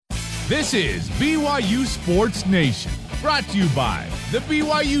This is BYU Sports Nation, brought to you by The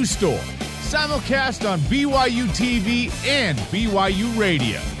BYU Store, simulcast on BYU TV and BYU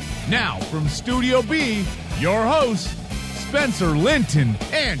Radio. Now, from Studio B, your hosts, Spencer Linton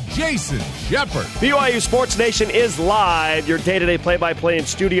and Jason Shepard. BYU Sports Nation is live, your day-to-day play-by-play in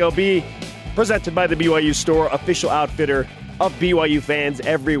Studio B, presented by The BYU Store, official outfitter of BYU fans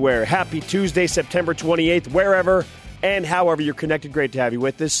everywhere. Happy Tuesday, September 28th, wherever and however you're connected. Great to have you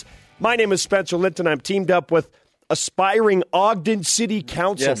with us. My name is Spencer Linton. I'm teamed up with aspiring Ogden City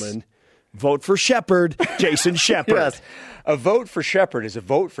Councilman. Yes. Vote for Shepard, Jason Shepard. Yes. A vote for Shepard is a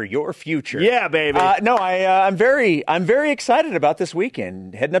vote for your future. Yeah, baby. I'm very excited about this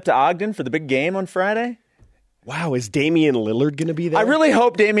weekend. Heading up to Ogden for the big game on Friday. Wow, is Damian Lillard going to be there? I really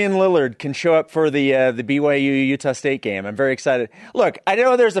hope Damian Lillard can show up for the BYU-Utah State game. I'm very excited. Look, I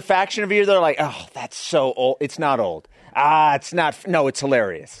know there's a faction of you that are like, oh, that's so old. It's not old. It's not. No, it's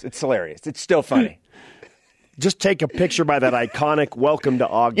hilarious. It's hilarious. It's still funny. Just take a picture by that iconic Welcome to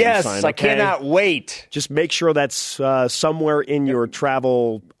Ogden sign. Yes, I cannot wait. Just make sure that's somewhere in your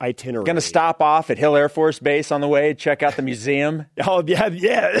travel itinerary. Going to stop off at Hill Air Force Base on the way, check out the museum. Oh, yeah,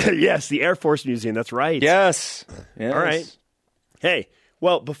 yes, the Air Force Museum. That's right. Yes. All right. Hey,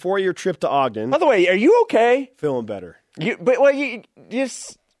 well, before your trip to Ogden. By the way, are you okay? Feeling better. You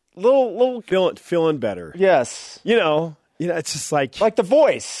just little feeling better. Yes. You know, it's just like the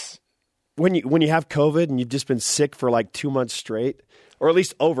voice. When you have COVID and you've just been sick for like 2 months straight, or at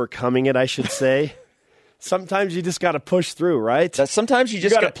least overcoming it, I should say. Sometimes you just got to push through, right? Sometimes you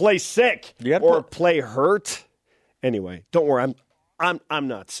just got to play sick or play hurt. Anyway, don't worry, I'm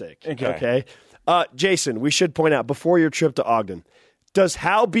not sick. Okay. Jason, we should point out before your trip to Ogden, does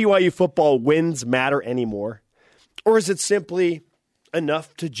how BYU football wins matter anymore, or is it simply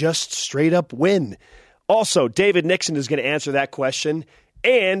enough to just straight up win? Also, David Nixon is going to answer that question.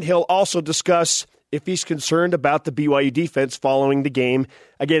 And he'll also discuss if he's concerned about the BYU defense following the game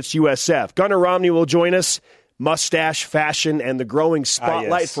against USF. Gunnar Romney will join us. Mustache, fashion, and the growing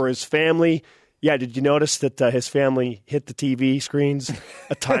spotlight for his family. Yeah, did you notice that his family hit the TV screens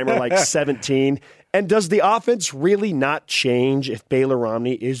a timer like 17? And does the offense really not change if Baylor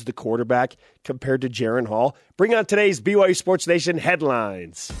Romney is the quarterback compared to Jaren Hall? Bring on today's BYU Sports Nation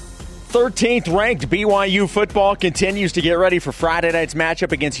headlines. 13th ranked BYU football continues to get ready for Friday night's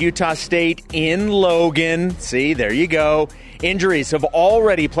matchup against Utah State in Logan. See, there you go. Injuries have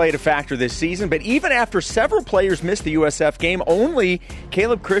already played a factor this season, but even after several players missed the USF game, only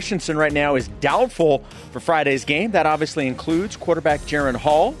Caleb Christensen right now is doubtful for Friday's game. That obviously includes quarterback Jaren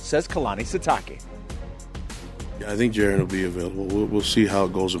Hall, says Kalani Sitake. Yeah, I think Jaren will be available. We'll see how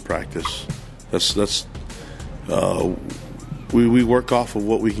it goes in practice. We work off of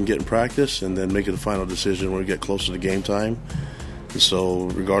what we can get in practice and then make it a final decision when we get closer to game time. And so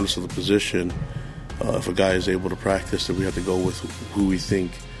regardless of the position, if a guy is able to practice, then we have to go with who we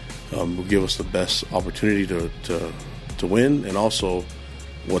think will give us the best opportunity to win, and also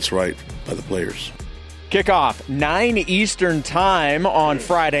what's right by the players. Kickoff, 9 Eastern time on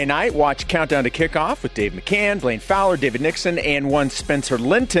Friday night. Watch Countdown to Kickoff with Dave McCann, Blaine Fowler, David Nixon, and one Spencer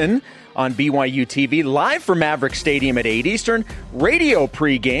Linton on BYU TV, live from Maverick Stadium at 8 Eastern. Radio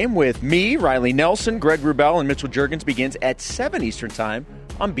pregame with me, Riley Nelson, Greg Wrubell, and Mitchell Juergens begins at 7 Eastern time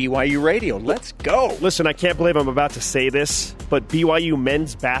on BYU Radio. Let's go. Listen, I can't believe I'm about to say this, but BYU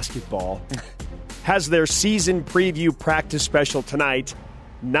men's basketball has their season preview practice special tonight,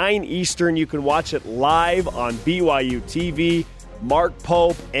 9 Eastern. You can watch it live on BYU TV. Mark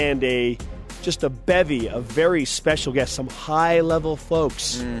Pope and just a bevy of very special guests, some high-level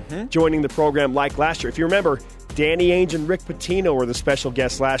folks joining the program like last year. If you remember, Danny Ainge and Rick Pitino were the special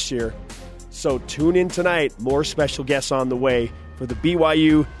guests last year. So tune in tonight. More special guests on the way for the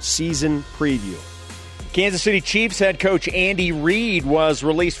BYU season preview. Kansas City Chiefs head coach Andy Reid was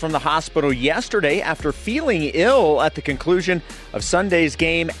released from the hospital yesterday after feeling ill at the conclusion of Sunday's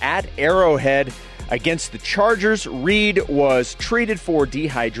game at Arrowhead against the Chargers. Reid was treated for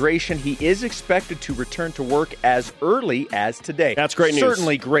dehydration. He is expected to return to work as early as today. That's great news.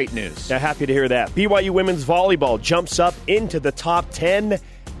 Certainly great news. Yeah, happy to hear that. BYU women's volleyball jumps up into the top 10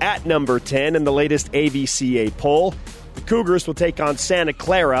 at number 10 in the latest AVCA poll. The Cougars will take on Santa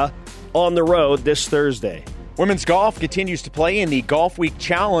Clara on the road this Thursday. Women's golf continues to play in the Golf Week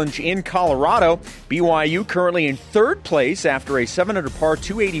Challenge in Colorado. BYU currently in third place after a 7-under par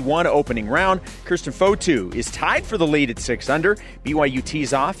 281 opening round. Kirsten Fotu is tied for the lead at 6-under. BYU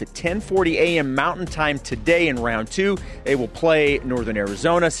tees off at 10:40 a.m. Mountain Time today in round 2. They will play Northern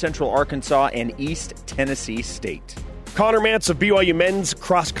Arizona, Central Arkansas, and East Tennessee State. Connor Mance of BYU men's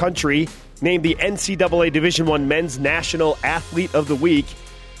cross country named the NCAA Division I Men's National Athlete of the Week.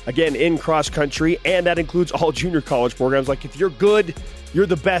 again, in cross country, and that includes all junior college programs. Like, if you're good, you're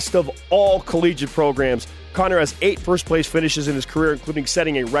the best of all collegiate programs. Connor has 8 first-place finishes in his career, including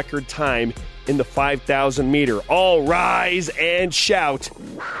setting a record time in the 5,000 meter. All rise and shout.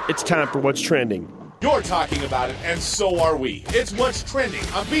 It's time for What's Trending. You're talking about it, and so are we. It's What's Trending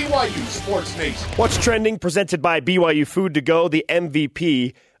on BYU Sports Nation. What's Trending, presented by BYU Food to Go, the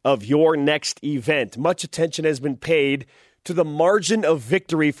MVP of your next event. Much attention has been paid to the margin of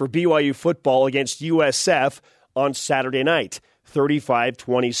victory for BYU football against USF on Saturday night,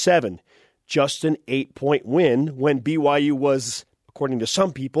 35-27. Just an 8-point win when BYU was, according to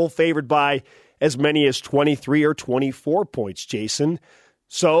some people, favored by as many as 23 or 24 points, Jason.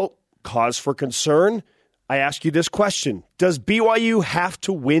 So, cause for concern? I ask you this question. Does BYU have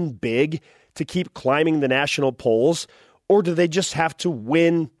to win big to keep climbing the national polls, or do they just have to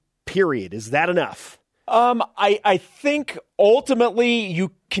win, period? Is that enough? I think ultimately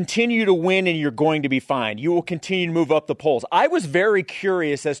you continue to win and you're going to be fine. You will continue to move up the polls. I was very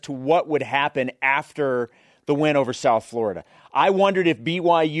curious as to what would happen after the win over South Florida. I wondered if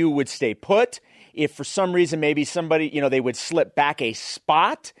BYU would stay put, if for some reason maybe somebody, they would slip back a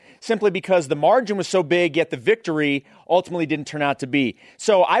spot simply because the margin was so big, yet the victory ultimately didn't turn out to be.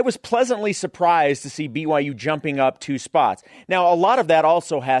 So I was pleasantly surprised to see BYU jumping up 2 spots. Now, a lot of that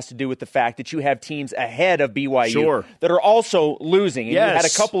also has to do with the fact that you have teams ahead of BYU that are also losing. And you had a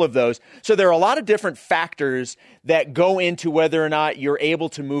couple of those. So there are a lot of different factors that go into whether or not you're able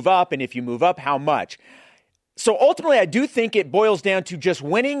to move up, and if you move up, how much. So ultimately, I do think it boils down to just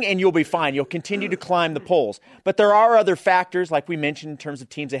winning and you'll be fine. You'll continue to climb the polls. But there are other factors, like we mentioned, in terms of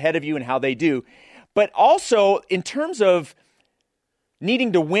teams ahead of you and how they do. But also, in terms of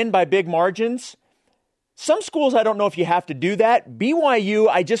needing to win by big margins, some schools, I don't know if you have to do that. BYU,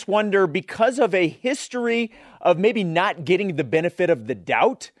 I just wonder, because of a history of maybe not getting the benefit of the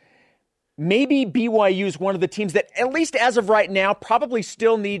doubt, maybe BYU is one of the teams that, at least as of right now, probably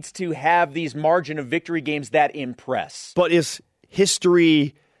still needs to have these margin of victory games that impress. But is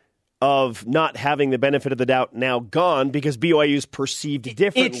history of not having the benefit of the doubt now gone because BYU is perceived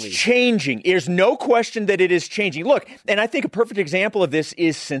differently? It's changing. There's no question that it is changing. Look, and I think a perfect example of this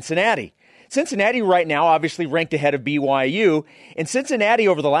is Cincinnati. Cincinnati right now obviously ranked ahead of BYU, and Cincinnati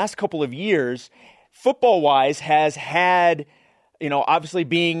over the last couple of years, football-wise, has had, obviously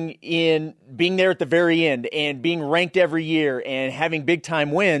being there at the very end and being ranked every year and having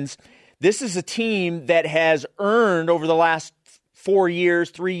big-time wins. This is a team that has earned over the last 3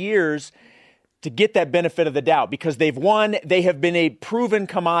 years, to get that benefit of the doubt because they've won. They have been a proven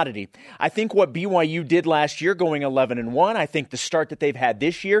commodity. I think what BYU did last year going 11-1, I think the start that they've had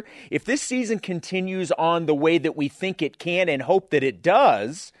this year, if this season continues on the way that we think it can and hope that it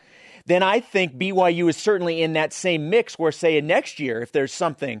does, then I think BYU is certainly in that same mix where, say, next year, if there's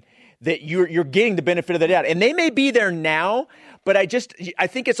something that you're getting the benefit of the doubt. And they may be there now, but I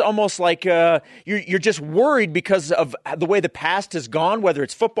think it's almost like you're just worried because of the way the past has gone, whether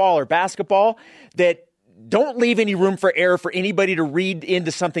it's football or basketball, that don't leave any room for error for anybody to read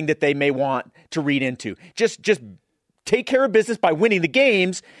into something that they may want to read into. Just take care of business by winning the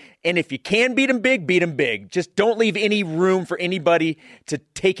games, and if you can beat them big, beat them big. Just don't leave any room for anybody to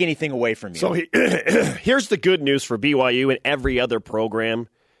take anything away from you. So here's the good news for BYU and every other program.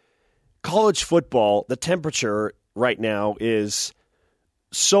 College football, the temperature right now is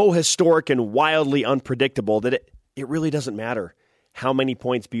so historic and wildly unpredictable that it really doesn't matter how many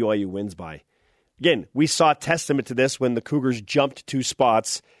points BYU wins by. Again, we saw testament to this when the Cougars jumped 2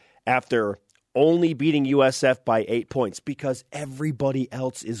 spots after only beating USF by 8 points because everybody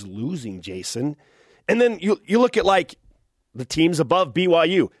else is losing, Jason. And then you look at like the teams above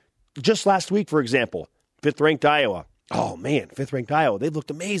BYU. Just last week, for example, 5th-ranked Iowa. Oh, man, 5th-ranked Iowa. They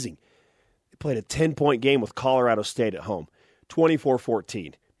looked amazing. They played a 10-point game with Colorado State at home,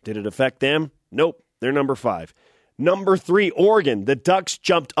 24-14. Did it affect them? Nope. They're number 5. Number 3, Oregon. The Ducks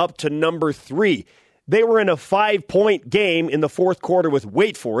jumped up to number 3. They were in a 5-point game in the fourth quarter with,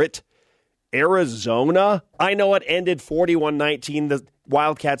 wait for it, Arizona. I know it ended 41-19. The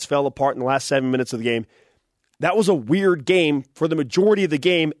Wildcats fell apart in the last 7 minutes of the game. That was a weird game for the majority of the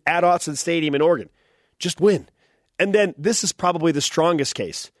game at Autzen Stadium in Oregon. Just win. And then this is probably the strongest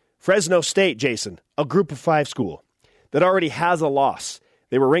case. Fresno State, Jason, a group of 5 school that already has a loss.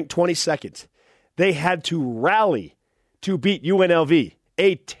 They were ranked 22nd. They had to rally to beat UNLV,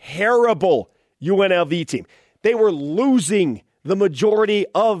 a terrible UNLV team. They were losing the majority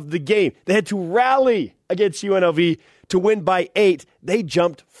of the game. They had to rally against UNLV to win by 8. They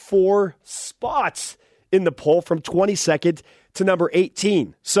jumped 4 spots in the poll from 22nd to number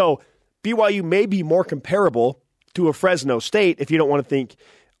 18. So BYU may be more comparable to a Fresno State if you don't want to think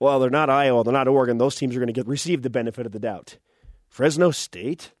Well, they're not Iowa, they're not Oregon. Those teams are going to receive the benefit of the doubt. Fresno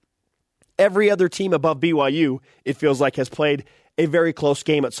State? Every other team above BYU, it feels like, has played a very close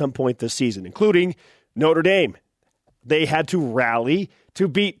game at some point this season, including Notre Dame. They had to rally to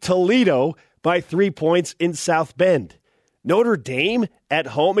beat Toledo by 3 points in South Bend. Notre Dame at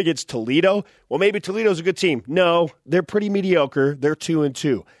home against Toledo? Well, maybe Toledo's a good team. No, they're pretty mediocre. They're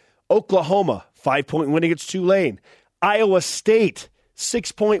 2-2. Oklahoma, 5-point win against Tulane. Iowa State,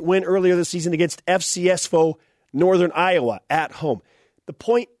 6-point win earlier this season against FCS foe Northern Iowa at home. The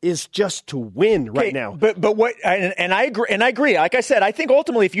point is just to win right now. But what? And I agree. And I agree. Like I said, I think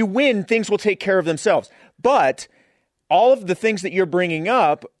ultimately, if you win, things will take care of themselves. But all of the things that you're bringing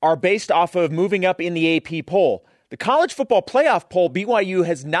up are based off of moving up in the AP poll. The college football playoff poll, BYU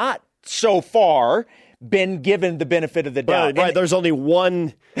has not so far been given the benefit of the doubt. Right. There's only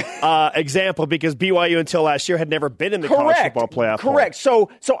one example because BYU until last year had never been in the college football playoff. Correct. So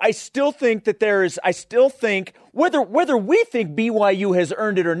I still think that whether we think BYU has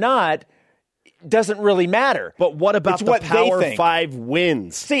earned it or not doesn't really matter. But what about the Power 5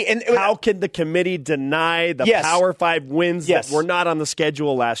 wins? See, and how can the committee deny the Power 5 wins that were not on the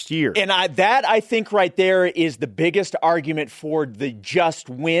schedule last year? And I think right there is the biggest argument for the just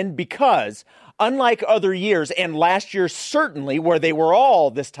win, because unlike other years, and last year certainly, where they were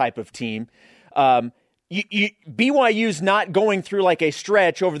all this type of team, BYU's not going through like a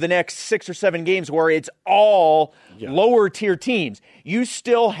stretch over the next 6 or 7 games where it's all lower tier teams. You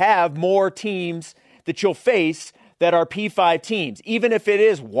still have more teams that you'll face that are P5 teams. Even if it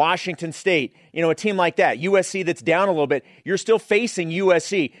is Washington State, a team like that, USC that's down a little bit, you're still facing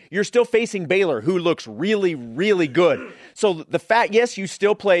USC. You're still facing Baylor, who looks really, really good. So the fact, yes, you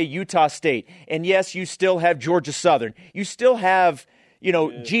still play Utah State, and yes, you still have Georgia Southern. You still have,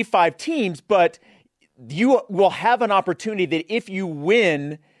 G5 teams, but you will have an opportunity that if you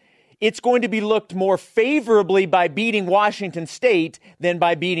win, it's going to be looked more favorably by beating Washington State than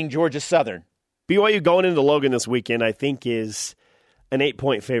by beating Georgia Southern. BYU going into Logan this weekend, I think, is an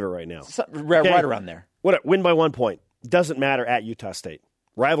 8-point favorite right now. Right around there. Win by 1 point. Doesn't matter at Utah State.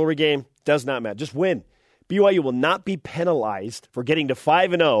 Rivalry game, does not matter. Just win. BYU will not be penalized for getting to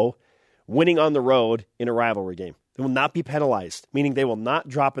 5-0, winning on the road in a rivalry game. They will not be penalized, meaning they will not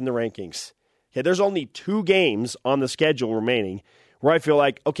drop in the rankings. Okay, there's only 2 games on the schedule remaining where I feel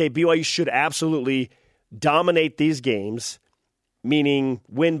like, okay, BYU should absolutely dominate these games, meaning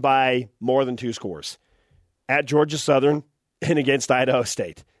win by more than 2 scores. At Georgia Southern and against Idaho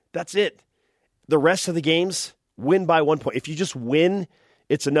State. That's it. The rest of the games, win by 1 point. If you just win,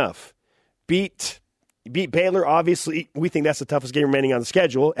 it's enough. Beat Baylor, obviously. We think that's the toughest game remaining on the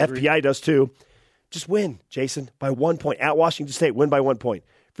schedule. FPI does too. Just win, Jason, by 1 point. At Washington State, win by 1 point.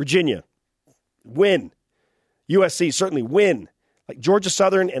 Virginia, win. USC, certainly win. Like Georgia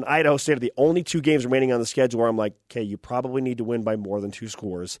Southern and Idaho State are the only 2 games remaining on the schedule where I'm like, okay, you probably need to win by more than 2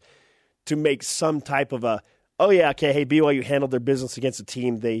 scores to make some type of a, hey, BYU handled their business against a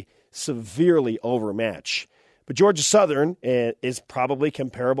team they severely overmatch. But Georgia Southern is probably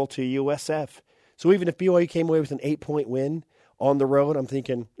comparable to USF. So even if BYU came away with an 8-point win on the road, I'm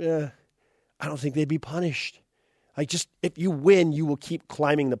thinking, I don't think they'd be punished. If you win, you will keep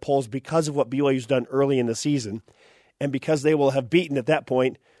climbing the polls because of what BYU's done early in the season, and because they will have beaten at that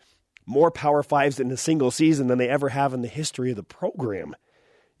point more Power 5s in a single season than they ever have in the history of the program.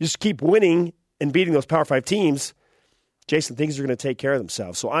 You just keep winning and beating those Power 5 teams, Jason, things are going to take care of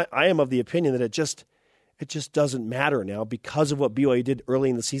themselves. So I am of the opinion that it just doesn't matter now because of what BYU did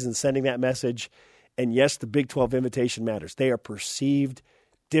early in the season, sending that message. And yes, the Big 12 invitation matters. They are perceived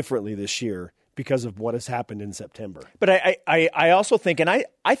differently this year because of what has happened in September. But I also think, and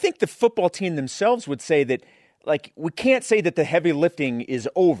I think the football team themselves would say that, like, we can't say that the heavy lifting is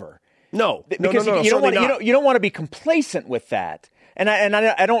over. No, because no, you don't want to be complacent with that. And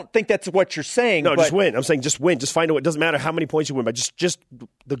I don't think that's what you're saying. No, just win. I'm saying just win. Just find a way. It doesn't matter how many points you win by. Just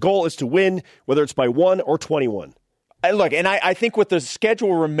the goal is to win, whether it's by 1 or 21. I think with the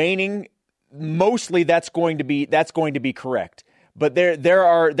schedule remaining, mostly that's going to be correct. But there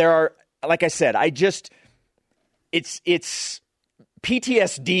are like I said, it's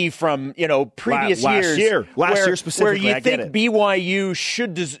PTSD from previous years. Last year specifically, where you think BYU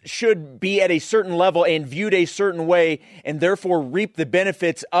should be at a certain level and viewed a certain way, and therefore reap the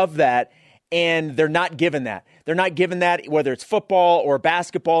benefits of that. And they're not given that. They're not given that, whether it's football or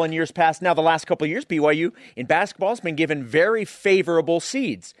basketball in years past. Now, the last couple of years, BYU in basketball has been given very favorable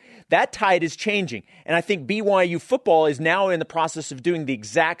seeds. That tide is changing. And I think BYU football is now in the process of doing the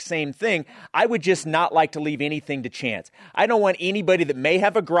exact same thing. I would just not like to leave anything to chance. I don't want anybody that may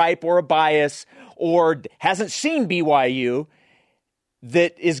have a gripe or a bias or hasn't seen BYU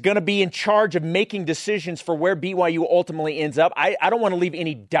that is going to be in charge of making decisions for where BYU ultimately ends up. I don't want to leave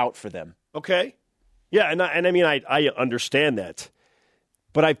any doubt for them. Okay. Yeah, and I mean, I understand that.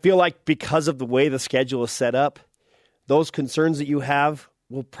 But I feel like because of the way the schedule is set up, those concerns that you have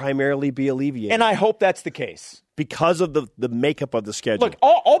will primarily be alleviated. And I hope that's the case. Because of the makeup of the schedule. Look,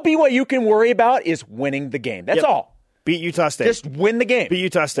 all BYU can worry about is winning the game. That's all. Beat Utah State. Just win the game. Beat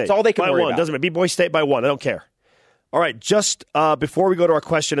Utah State. That's all they can worry about. Doesn't matter. Beat Boise State by 1. I don't care. All right, just before we go to our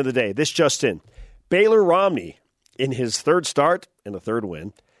question of the day, this just in. Baylor Romney, in his third start and a third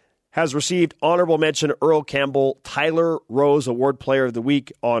win, has received honorable mention Earl Campbell Tyler Rose Award Player of the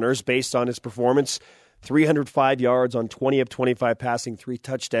Week honors based on his performance. 305 yards on 20 of 25 passing, 3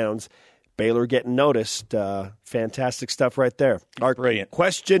 touchdowns. Baylor getting noticed. Fantastic stuff right there. Our Brilliant.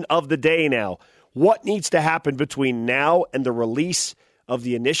 Question of the day now. What needs to happen between now and the release of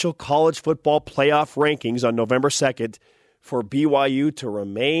the initial college football playoff rankings on November 2nd for BYU to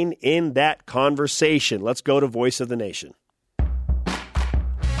remain in that conversation? Let's go to Voice of the Nation.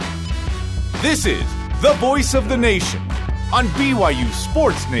 This is the Voice of the Nation on BYU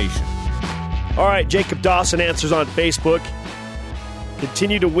Sports Nation. All right, Jacob Dawson answers on Facebook.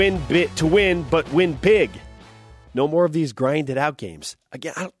 Continue to win, but win big. No more of these grinded-out games.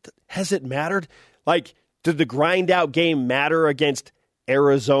 Again, has it mattered? Like, did the grind-out game matter against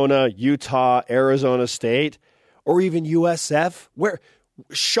Arizona, Utah, Arizona State, or even USF?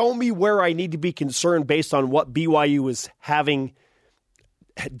 Show me where I need to be concerned based on what BYU is having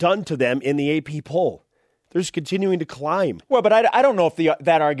done to them in the AP poll. They're just continuing to climb. Well, but I don't know if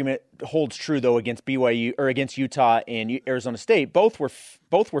that argument holds true though against BYU or against Utah and Arizona State. Both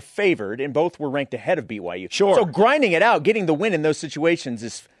were favored and both were ranked ahead of BYU. Sure. So grinding it out, getting the win in those situations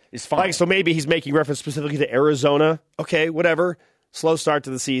is fine. Like, so maybe he's making reference specifically to Arizona. Okay, whatever. Slow start to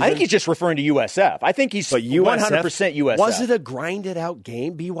the season. I think he's just referring to USF. I think he's 100% USF. Was it a grinded out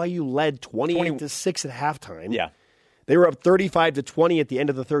game? BYU led 28-6 at halftime. Yeah. They were up 35-20 at the end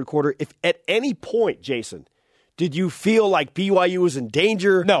of the third quarter. If at any point, Jason, did you feel like BYU was in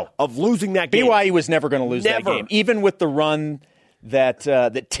danger of losing that game? BYU was never going to lose that game, even with the run that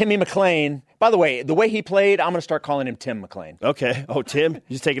Timmy McClain. By the way he played, I'm going to start calling him Tim McClain. Okay. Oh, Tim,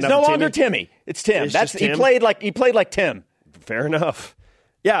 he's taking up. It's no longer Timmy. It's Tim. Tim? He played like Tim. Fair enough.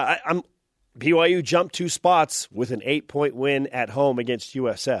 Yeah, BYU jumped 2 spots with an 8-point win at home against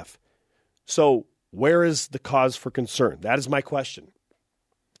USF. So where is the cause for concern? That is my question.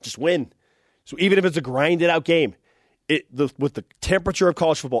 Just win. So even if it's a grinded-out game, with the temperature of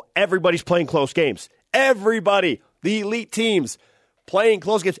college football, everybody's playing close games. Everybody, the elite teams, playing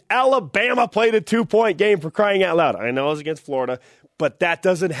close games. Alabama played a 2-point game, for crying out loud. I know it was against Florida, but that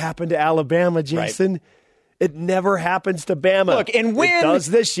doesn't happen to Alabama, Jason. Right. It never happens to Bama. Look, and when it does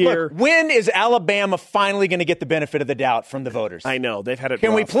this year. Look, when is Alabama finally going to get the benefit of the doubt from the voters? I know. They've had it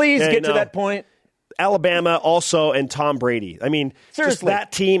Can rough. we please get to that point? Alabama also and Tom Brady. I mean, seriously,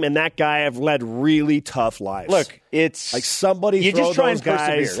 that team and that guy have led really tough lives. Look, it's like somebody you throw just try those and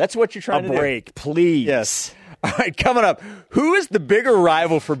persevere. guys That's what you're trying to do. A break, please. Yes. All right, coming up, who is the bigger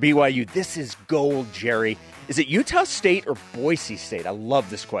rival for BYU? This is gold, Jerry. Is it Utah State or Boise State? I love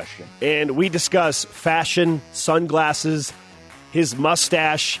this question. And we discuss fashion, sunglasses, his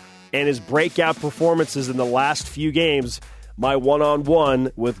mustache, and his breakout performances in the last few games. My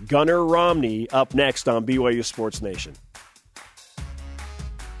one-on-one with Gunnar Romney up next on BYU Sports Nation.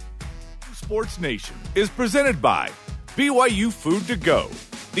 Sports Nation is presented by BYU Food to Go,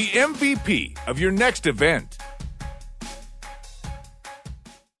 the MVP of your next event.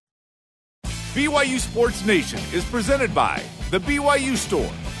 BYU Sports Nation is presented by the BYU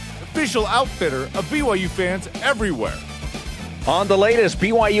Store, official outfitter of BYU fans everywhere. On the latest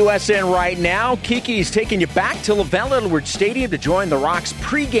BYUSN right now, Kiki's taking you back to LaVell Edwards Stadium to join the Rock's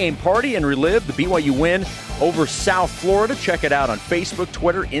pregame party and relive the BYU win over South Florida. Check it out on Facebook,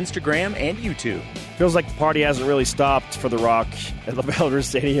 Twitter, Instagram, and YouTube. Feels like the party hasn't really stopped for the Rock at LaVell Edwards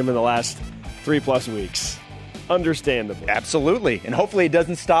Stadium in the last 3+ weeks. Understandable. Absolutely. And hopefully it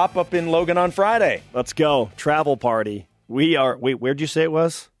doesn't stop up in Logan on Friday. Let's go. Travel party. Where'd you say it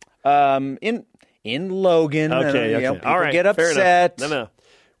was? In Logan. Okay. All right. Get upset. No.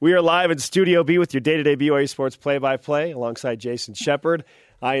 We are live in Studio B with your day-to-day BYU Sports play-by-play alongside Jason Shepard.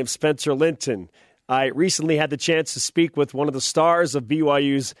 I am Spencer Linton. I recently had the chance to speak with one of the stars of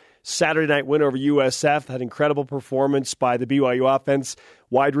BYU's Saturday night win over USF. That incredible performance by the BYU offense.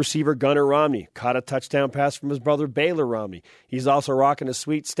 Wide receiver Gunnar Romney caught a touchdown pass from his brother Baylor Romney. He's also rocking a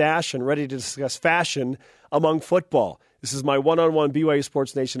sweet stash and ready to discuss fashion among football. This is my one-on-one BYU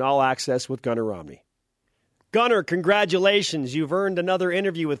Sports Nation All Access with Gunnar Romney. Gunnar, congratulations. You've earned another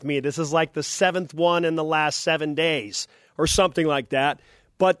interview with me. This is like the 7th one in the last 7 days or something like that.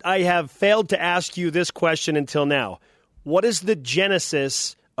 But I have failed to ask you this question until now. What is the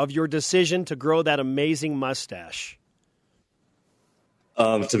genesis of your decision to grow that amazing mustache?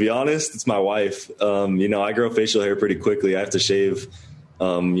 To be honest, it's my wife. I grow facial hair pretty quickly. I have to shave,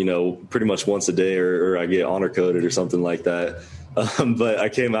 pretty much once a day or I get honor coded or something like that. But I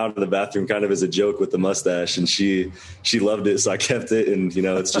came out of the bathroom kind of as a joke with the mustache, and she loved it, so I kept it, and,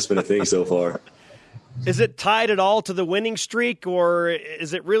 it's just been a thing so far. Is it tied at all to the winning streak, or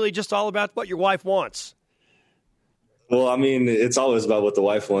is it really just all about what your wife wants? Well, I mean, it's always about what the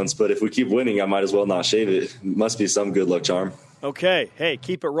wife wants, but if we keep winning, I might as well not shave it. Must be some good luck charm. Okay. Hey,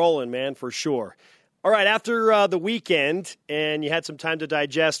 keep it rolling, man, for sure. All right, after the weekend, and you had some time to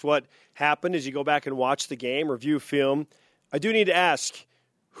digest what happened as you go back and watch the game, review film, I do need to ask,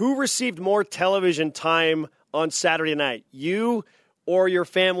 who received more television time on Saturday night, you or your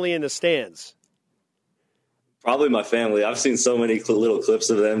family in the stands? Probably my family. I've seen so many little clips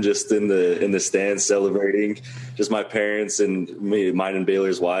of them just in the stands celebrating. Just my parents and mine and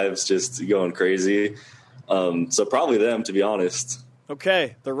Baylor's wives just going crazy. So probably them, to be honest.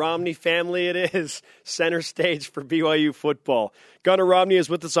 Okay, the Romney family it is, center stage for BYU football. Gunnar Romney is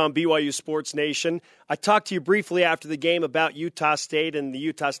with us on BYU Sports Nation. I talked to you briefly after the game about Utah State and the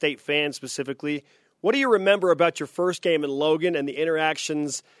Utah State fans specifically. What do you remember about your first game in Logan and the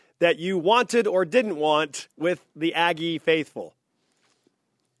interactions that you wanted or didn't want with the Aggie faithful?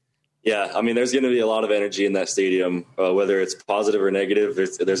 Yeah, I mean, there's going to be a lot of energy in that stadium, whether it's positive or negative.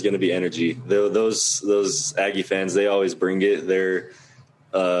 There's going to be energy. Those Aggie fans, they always bring it.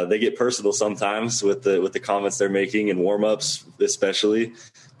 They get personal sometimes with the comments they're making in warm-ups, especially.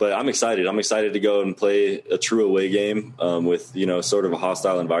 But I'm excited. I'm excited to go and play a true away game with sort of a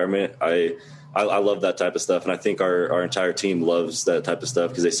hostile environment. I love that type of stuff, and I think our entire team loves that type of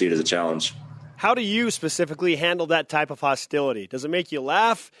stuff because they see it as a challenge. How do you specifically handle that type of hostility? Does it make you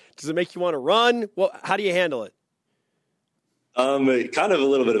laugh? Does it make you want to run? Well, how do you handle it? Kind of a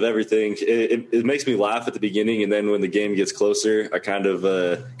little bit of everything. It makes me laugh at the beginning, and then when the game gets closer, I kind of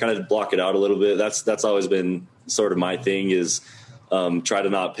block it out a little bit. That's always been sort of my thing is try to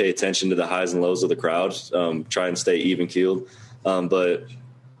not pay attention to the highs and lows of the crowd. Try and stay even keeled. But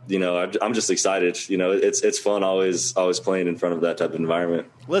I'm just excited. It's fun always playing in front of that type of environment.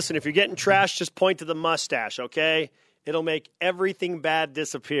 Listen, if you're getting trashed, just point to the mustache, okay? It'll make everything bad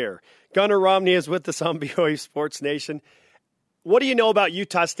disappear. Gunnar Romney is with us on BYU Sports Nation. What do you know about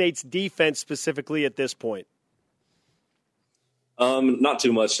Utah State's defense specifically at this point? Not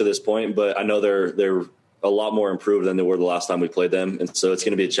too much to this point, but I know they're a lot more improved than they were the last time we played them, and so it's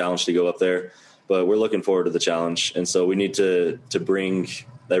going to be a challenge to go up there. But we're looking forward to the challenge, and so we need to bring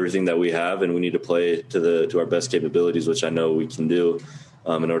everything that we have, and we need to play to our best capabilities, which I know we can do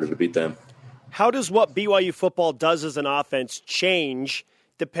in order to beat them. How does what BYU football does as an offense change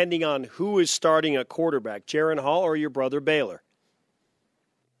depending on who is starting at quarterback, Jaren Hall or your brother Baylor?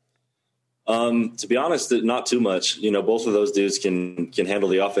 To be honest, not too much. Both of those dudes can handle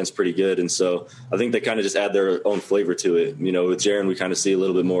the offense pretty good, and so I think they kind of just add their own flavor to it. With Jaren, we kind of see a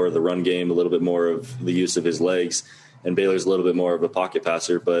little bit more of the run game, a little bit more of the use of his legs, and Baylor's a little bit more of a pocket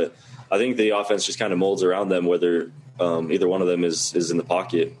passer. But I think the offense just kind of molds around them, whether either one of them is in the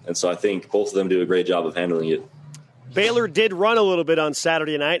pocket, and so I think both of them do a great job of handling it. Baylor did run a little bit on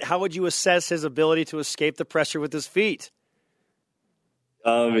Saturday night. How would you assess his ability to escape the pressure with his feet?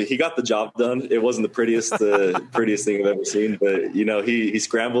 He got the job done. It wasn't the prettiest thing I've ever seen, but he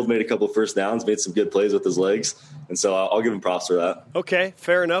scrambled, made a couple of first downs, made some good plays with his legs, and so I'll give him props for that. Okay,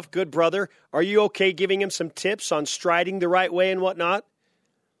 fair enough. Good brother. Are you okay giving him some tips on striding the right way and whatnot?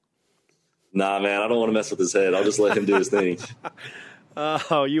 Nah, man, I don't want to mess with his head. I'll just let him do his thing.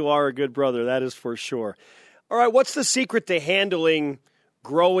 Oh, you are a good brother. That is for sure. All right, what's the secret to handling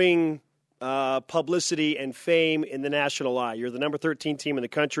growing publicity and fame in the national eye? You're the number 13 team in the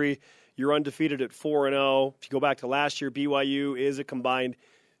country. You're undefeated at 4-0. If you go back to last year, BYU is a combined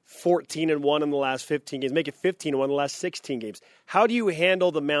 14-1 in the last 15 games. Make it 15-1 in the last 16 games. How do you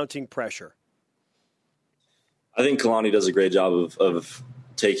handle the mounting pressure? I think Kalani does a great job of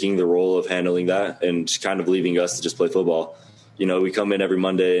taking the role of handling that and kind of leaving us to just play football. We come in every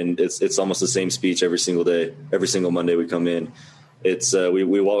Monday, and it's almost the same speech every single day. Every single Monday we come in. It's we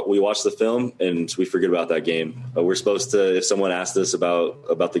watch the film and we forget about that game. We're supposed to, if someone asked us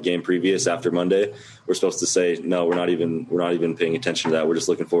about the game previous after Monday, we're supposed to say no. We're not even paying attention to that. We're just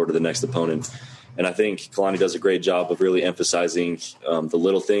looking forward to the next opponent. And I think Kalani does a great job of really emphasizing the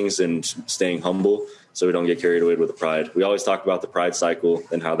little things and staying humble, so we don't get carried away with the pride. We always talk about the pride cycle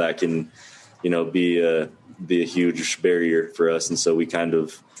and how that can be a huge barrier for us. And so we kind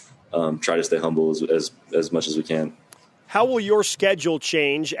of try to stay humble as much as we can. How will your schedule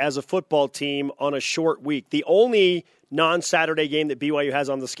change as a football team on a short week? The only non-Saturday game that BYU has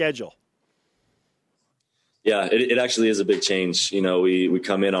on the schedule. Yeah, it actually is a big change. We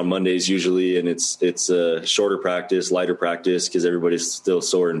come in on Mondays usually, and it's a shorter practice, lighter practice because everybody's still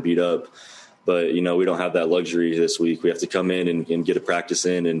sore and beat up. But, we don't have that luxury this week. We have to come in and get a practice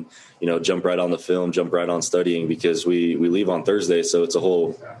in and, jump right on the film, jump right on studying because we leave on Thursday. So it's a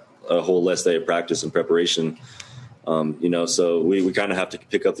whole less day of practice and preparation. So we kind of have to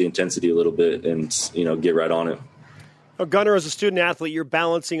pick up the intensity a little bit and, get right on it. Now, Gunnar, as a student athlete, you're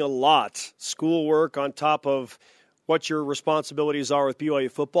balancing a lot, schoolwork on top of what your responsibilities are with BYU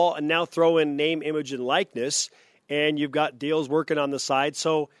football, and now throw in name, image, and likeness, and you've got deals working on the side.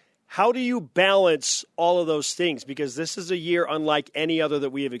 So how do you balance all of those things? Because this is a year unlike any other that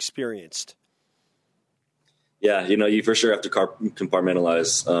we have experienced. Yeah, you for sure have to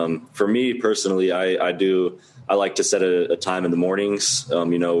compartmentalize. For me personally, I like to set a time in the mornings,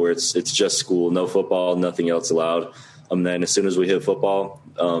 where it's just school, no football, nothing else allowed. Then as soon as we hit football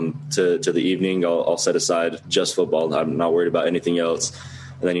to the evening, I'll set aside just football. I'm not worried about anything else.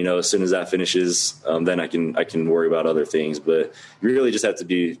 And then, as soon as that finishes, then I can worry about other things. But you really just have to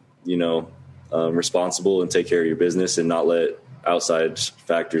be, responsible and take care of your business and not let outside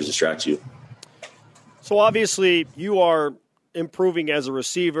factors distract you. So obviously you are improving as a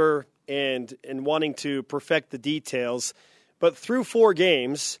receiver and wanting to perfect the details. But through 4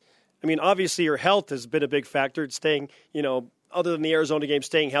 games, obviously your health has been a big factor. It's staying, other than the Arizona game,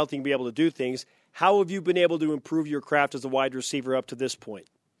 staying healthy and be able to do things. How have you been able to improve your craft as a wide receiver up to this point?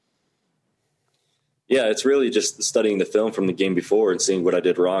 Yeah, it's really just studying the film from the game before and seeing what I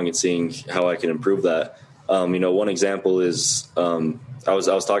did wrong and seeing how I can improve that. One example is I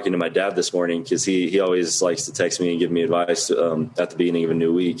was talking to my dad this morning because he always likes to text me and give me advice at the beginning of a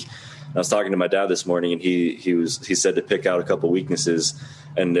new week. And I was talking to my dad this morning, and he said to pick out a couple weaknesses,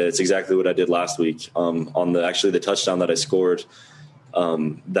 and it's exactly what I did last week. On the touchdown that I scored,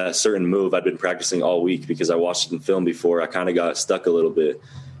 that certain move I'd been practicing all week because I watched it in film before. I kind of got stuck a little bit.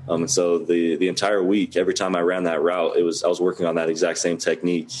 And so the entire week, every time I ran that route, I was working on that exact same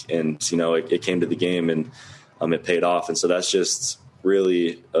technique, and it came to the game and it paid off. And so that's just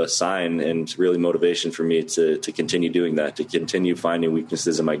really a sign and really motivation for me to continue doing that, to continue finding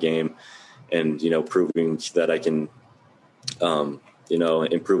weaknesses in my game, and proving that I can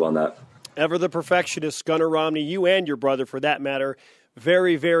improve on that. Ever the perfectionist, Gunnar Romney, you and your brother for that matter,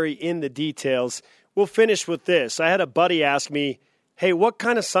 very, very in the details. We'll finish with this. I had a buddy ask me, hey, what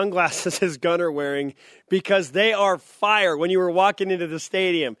kind of sunglasses is Gunnar wearing? Because they are fire when you were walking into the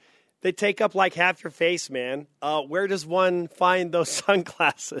stadium. They take up like half your face, man. Where does one find those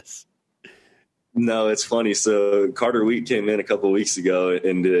sunglasses? No, it's funny. So Carter Wheat came in a couple of weeks ago,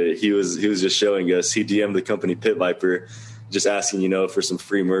 and he was just showing us. He DM'd the company Pit Viper, just asking, for some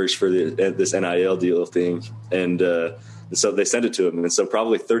free merch for this NIL deal thing. And so they sent it to him. And so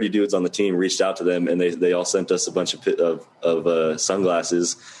probably 30 dudes on the team reached out to them, and they all sent us a bunch of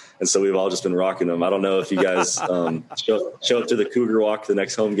sunglasses. And so we've all just been rocking them. I don't know if you guys show up to the Cougar Walk the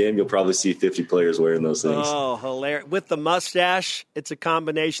next home game, you'll probably see 50 players wearing those things. Oh, hilarious. With the mustache, it's a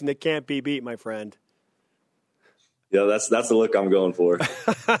combination that can't be beat, my friend. Yeah, that's the look I'm going for.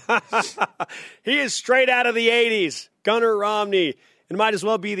 He is straight out of the 80s, Gunnar Romney. It might as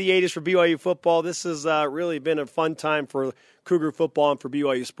well be the 80s for BYU football. This has really been a fun time for Cougar football and for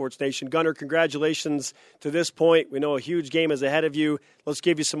BYU Sports Nation. Gunnar, congratulations to this point. We know a huge game is ahead of you. Let's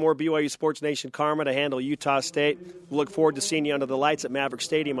give you some more BYU Sports Nation karma to handle Utah State. We look forward to seeing you under the lights at Maverick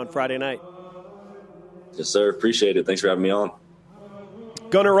Stadium on Friday night. Yes, sir. Appreciate it. Thanks for having me on.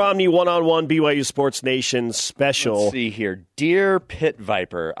 Gunnar Romney, one-on-one BYU Sports Nation special. Let's see here. Dear Pit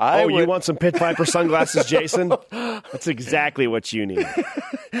Viper. You want some Pit Viper sunglasses, Jason? That's exactly what you need.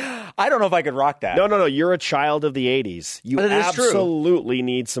 I don't know if I could rock that. No. You're a child of the 80s. You absolutely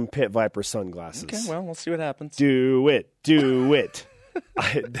need some Pit Viper sunglasses. Okay, well, we'll see what happens. Do it.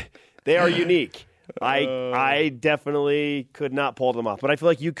 They are unique. I definitely could not pull them off, but I feel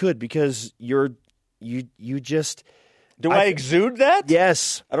like you could because you just... Do I exude that?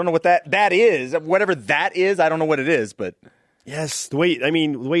 Yes. I don't know what that is. Whatever that is, I don't know what it is, but yes, the way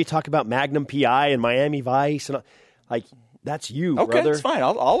you talk about Magnum PI and Miami Vice and that's you, okay, brother. Okay, it's fine.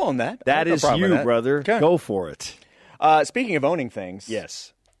 I'll own that. That is you, brother. Okay. Go for it. Speaking of owning things,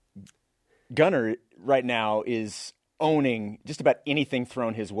 yes, Gunnar right now is owning just about anything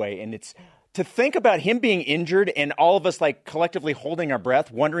thrown his way, and it's to think about him being injured and all of us collectively holding our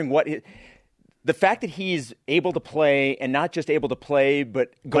breath, wondering what. the fact that he's able to play, and not just able to play,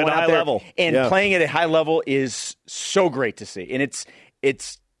 but going out there level. and playing at a high level is so great to see. And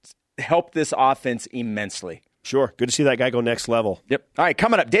it's helped this offense immensely. Sure. Good to see that guy go next level. Yep. All right,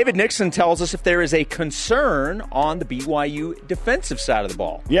 coming up, David Nixon tells us if there is a concern on the BYU defensive side of the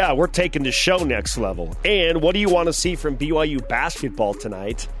ball. Yeah, we're taking the show next level. And what do you want to see from BYU basketball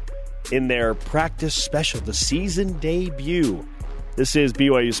tonight in their practice special, the season debut? This is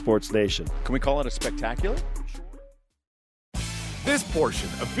BYU Sports Nation. Can we call it a spectacular? This portion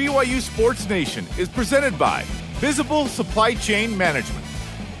of BYU Sports Nation is presented by Visible Supply Chain Management.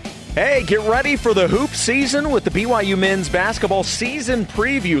 Hey, get ready for the hoop season with the BYU men's basketball season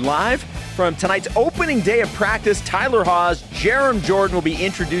preview live. From tonight's opening day of practice, Tyler Haws, Jarom Jordan will be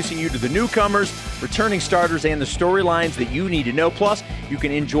introducing you to the newcomers, returning starters, and the storylines that you need to know. Plus, you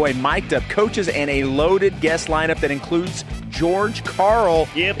can enjoy mic'd up coaches and a loaded guest lineup that includes George Karl.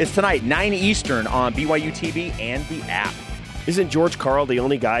 Yep. It's tonight, 9 Eastern on BYU TV and the app. Isn't George Karl the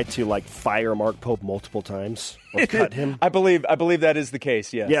only guy to fire Mark Pope multiple times or cut him? I believe that is the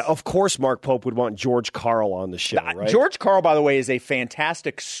case. Yes. Yeah, of course Mark Pope would want George Karl on the show, right? George Karl, by the way, is a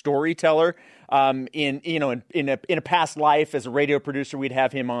fantastic storyteller. In a past life as a radio producer, we'd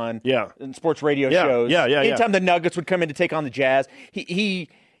have him on in sports radio shows. Anytime the Nuggets would come in to take on the Jazz,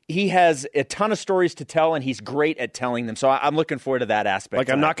 he has a ton of stories to tell, and he's great at telling them. So I'm looking forward to that aspect.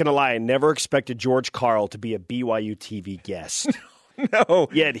 I'm not going to lie. I never expected George Karl to be a BYU TV guest. No.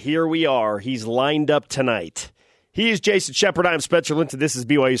 Yet here we are. He's lined up tonight. He is Jason Shepard. I'm Spencer Linton. This is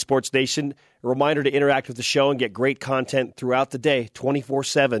BYU Sports Nation. A reminder to interact with the show and get great content throughout the day,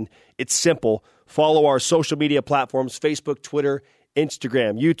 24/7. It's simple. Follow our social media platforms, Facebook, Twitter,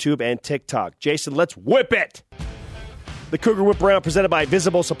 Instagram, YouTube, and TikTok. Jason, let's whip it! The Cougar Whip Around, presented by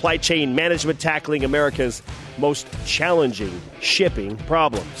Visible Supply Chain Management, tackling America's most challenging shipping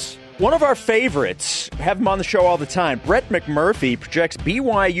problems. One of our favorites, have him on the show all the time, Brett McMurphy projects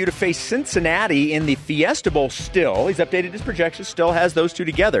BYU to face Cincinnati in the Fiesta Bowl still. He's updated his projections, still has those two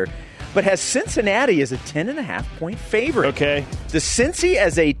together, but has Cincinnati as a 10.5-point favorite. Okay. Does Cincy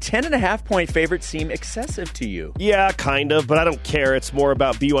as a 10.5-point favorite seem excessive to you? Yeah, kind of, but I don't care. It's more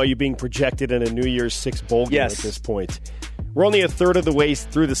about BYU being projected in a New Year's Six bowl game at this point. We're only a third of the way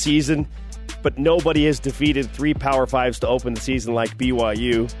through the season, but nobody has defeated 3 Power Fives to open the season like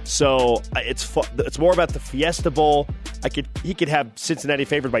BYU. So it's more about the Fiesta Bowl. He could have Cincinnati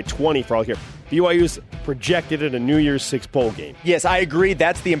favored by 20 for all here. BYU's projected in a New Year's Six bowl game. Yes, I agree.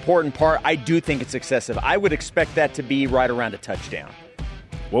 That's the important part. I do think it's excessive. I would expect that to be right around a touchdown.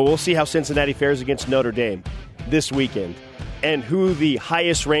 Well, we'll see how Cincinnati fares against Notre Dame this weekend and who the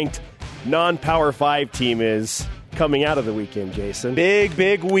highest-ranked non-Power 5 team is coming out of the weekend, Jason.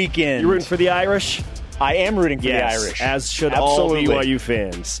 Big weekend. You rooting for the Irish? I am rooting for the Irish. As should all BYU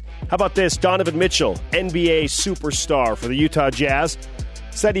fans. How about this? Donovan Mitchell, NBA superstar for the Utah Jazz,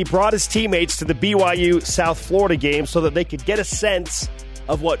 said he brought his teammates to the BYU South Florida game so that they could get a sense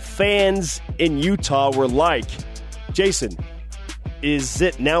of what fans in Utah were like. Jason, is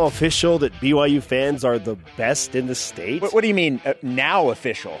it now official that BYU fans are the best in the state? What do you mean, now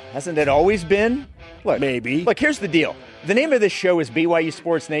official? Hasn't it always been? Look, maybe. Look, here's the deal. The name of this show is BYU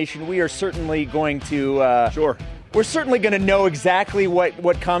Sports Nation. We are certainly going to... Sure. We're certainly going to know exactly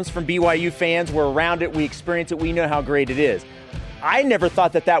what comes from BYU fans. We're around it. We experience it. We know how great it is. I never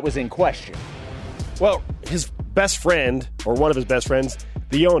thought that was in question. Well, his best friend, or one of his best friends,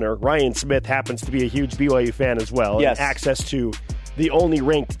 the owner, Ryan Smith, happens to be a huge BYU fan as well. Yes. And access to the only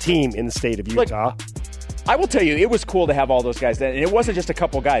ranked team in the state of Utah. Look, I will tell you, it was cool to have all those guys there. And it wasn't just a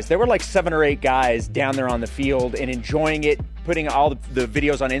couple guys. There were like 7 or 8 guys down there on the field and enjoying it, putting all the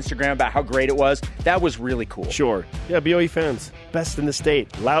videos on Instagram about how great it was. That was really cool. Sure. Yeah, BYU fans, best in the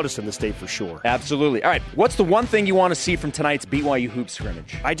state, loudest in the state for sure. Absolutely. All right, what's the one thing you want to see from tonight's BYU Hoop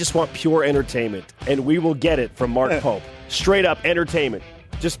scrimmage? I just want pure entertainment, and we will get it from Mark Pope. Straight up entertainment.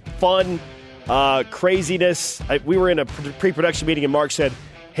 Just fun, craziness. We were in a pre-production meeting, and Mark said,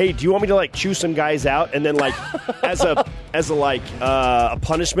 hey, do you want me to chew some guys out and then as a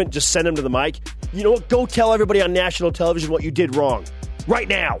punishment, just send them to the mic? You know what? Go tell everybody on national television what you did wrong right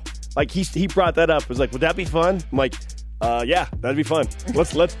now. He brought that up. It was like, would that be fun? I'm like, yeah, that'd be fun.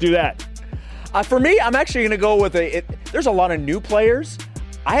 Let's do that. For me, I'm actually going to go with there's a lot of new players.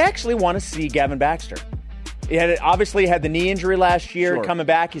 I actually want to see Gavin Baxter. He obviously had the knee injury last year. Sure. Coming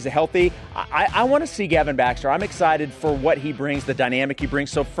back, he's healthy. I want to see Gavin Baxter. I'm excited for what he brings, the dynamic he brings.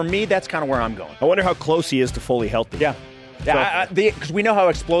 So for me, that's kind of where I'm going. I wonder how close he is to fully healthy. Yeah. Because we know how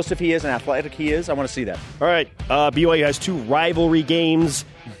explosive he is and athletic he is. I want to see that. All right. BYU has 2 rivalry games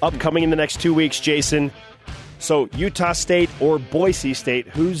upcoming in the next 2 weeks, Jason. So Utah State or Boise State,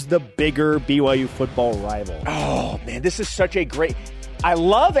 who's the bigger BYU football rival? Oh, man, this is such a great... I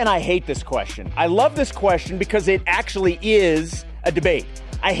love and I hate this question. I love this question because it actually is a debate.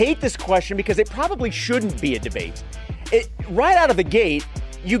 I hate this question because it probably shouldn't be a debate. Right out of the gate,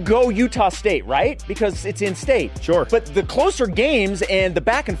 you go Utah State, right? Because it's in state. Sure. But the closer games and the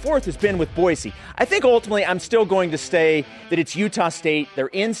back and forth has been with Boise. I think ultimately I'm still going to say that it's Utah State. They're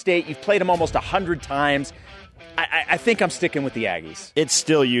in state. You've played them almost 100 times. I think I'm sticking with the Aggies. It's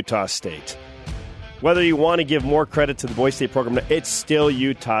still Utah State. Whether you want to give more credit to the Boise State program, it's still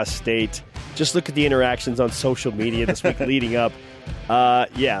Utah State. Just look at the interactions on social media this week leading up.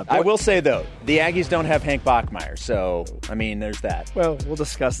 Yeah. I will say, though, the Aggies don't have Hank Bachmeier, so, I mean, there's that. Well, we'll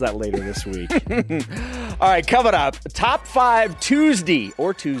discuss that later this week. All right, coming up, Top 5 Tuesday,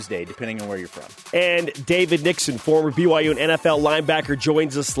 or Tuesday, depending on where you're from. And David Nixon, former BYU and NFL linebacker,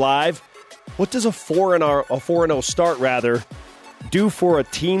 joins us live. What does a 4-0 start, do for a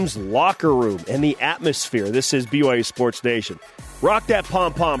team's locker room and the atmosphere? This is BYU Sports Nation. Rock that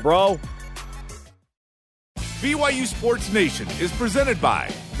pom-pom, bro. BYU Sports Nation is presented by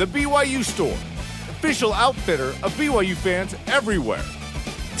The BYU Store, official outfitter of BYU fans everywhere.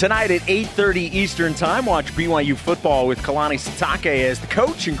 Tonight at 8:30 Eastern Time, watch BYU football with Kalani Sitake as the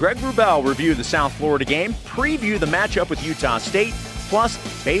coach and Greg Wrubell review the South Florida game, preview the matchup with Utah State,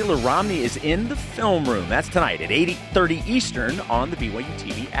 plus Baylor Romney is in the film room. That's tonight at 8:30 Eastern on the BYU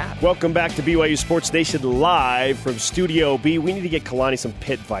TV app. Welcome back to BYU Sports Nation live from Studio B. We need to get Kalani some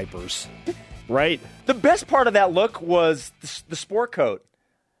pit vipers, right? The best part of that look was the sport coat.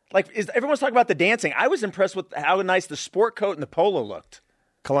 Everyone's talking about the dancing. I was impressed with how nice the sport coat and the polo looked.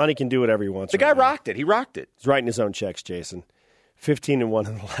 Kalani can do whatever he wants. The guy rocked it. He rocked it. He's writing his own checks, Jason. 15-1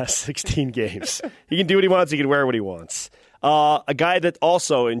 in the last 16 games. He can do what he wants. He can wear what he wants. A guy that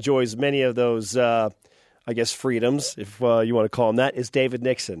also enjoys many of those, freedoms, if you want to call him that, is David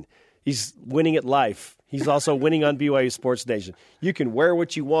Nixon. He's winning at life. He's also winning on BYU Sports Nation. You can wear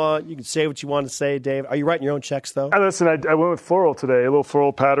what you want. You can say what you want to say, Dave. Are you writing your own checks, though? Listen, I went with floral today, a little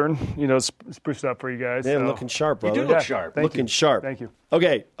floral pattern. Spruced up for you guys. Yeah, looking sharp, brother. You do look sharp. Looking sharp. Thank you.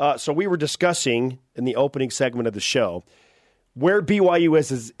 Okay, so we were discussing in the opening segment of the show where BYU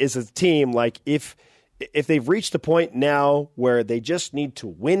is a team, like if they've reached the point now where they just need to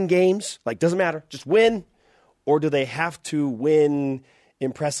win games, like doesn't matter, just win, or do they have to win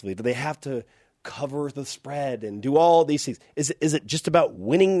impressively? Do they have to cover the spread and do all these things? Is it just about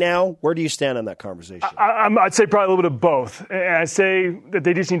winning now? Where do you stand on that conversation? I'd say probably a little bit of both. And I say that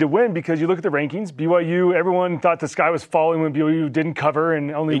they just need to win because you look at the rankings. BYU, everyone thought the sky was falling when BYU didn't cover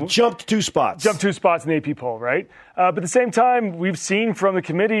and only jumped 2 spots. Jumped 2 spots in the AP poll, right? But at the same time, we've seen from the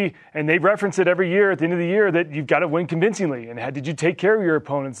committee, and they reference it every year at the end of the year, that you've got to win convincingly. And did you take care of your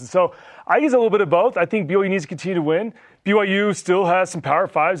opponents? And so I use a little bit of both. I think BYU needs to continue to win. BYU still has some Power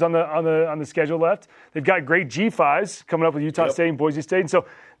 5s on the schedule left. They've got great G5s coming up with Utah State and Boise State. And so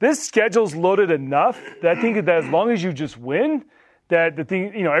this schedule's loaded enough that I think that as long as you just win, that the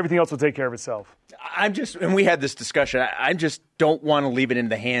thing, everything else will take care of itself. And we had this discussion, I just don't want to leave it in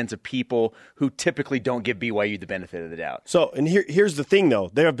the hands of people who typically don't give BYU the benefit of the doubt. So, and here's the thing,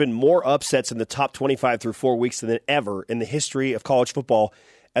 though. There have been more upsets in the top 25 through 4 weeks than ever in the history of college football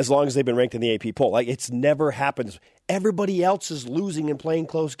as long as they've been ranked in the AP poll. Like, it's never happened. Everybody else is losing and playing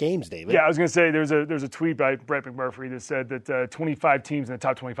close games, David. Yeah, I was going to say there's a tweet by Brett McMurphy that said that 25 teams in the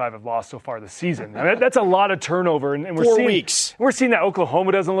top 25 have lost so far this season. I mean, that's a lot of turnover. And we're 4 weeks. We're seeing that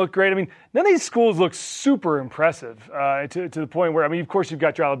Oklahoma doesn't look great. I mean, none of these schools look super impressive to the point where, of course, you've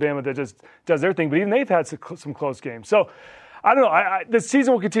got your Alabama that just does their thing, but even they've had some close games. So, I don't know. The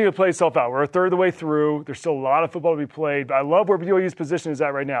season will continue to play itself out. We're a third of the way through. There's still a lot of football to be played. But I love where BYU's position is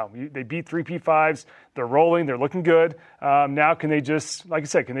at right now. They beat 3 P5s. They're rolling. They're looking good. Now, can they just, like I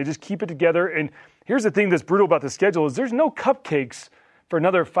said, keep it together? And here's the thing that's brutal about the schedule is there's no cupcakes for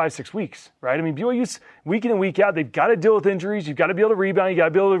another 5-6 weeks, right? BYU's week in and week out. They've got to deal with injuries. You've got to be able to rebound. You've got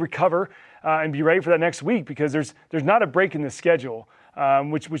to be able to recover and be ready for that next week because there's not a break in the schedule.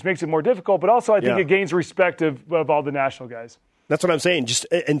 Which makes it more difficult, but also I think it gains respect of all the national guys. That's what I'm saying. Just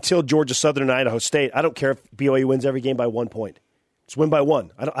until Georgia Southern and Idaho State, I don't care if BYU wins every game by 1 point. Just win by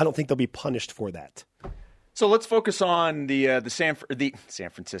 1. I don't think they'll be punished for that. So let's focus on the San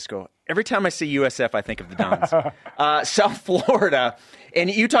Francisco. Every time I see USF, I think of the Dons. South Florida,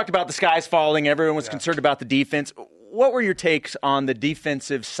 and you talked about the skies falling. Everyone was concerned about the defense. What were your takes on the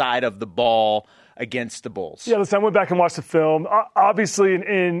defensive side of the ball against the Bulls? Yeah, listen, I went back and watched the film. Obviously,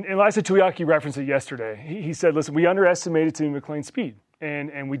 and Elisa Tuiaki referenced it yesterday. He said, listen, we underestimated Timmy McClain's speed,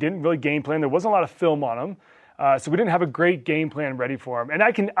 and we didn't really game plan. There wasn't a lot of film on him. So we didn't have a great game plan ready for him. And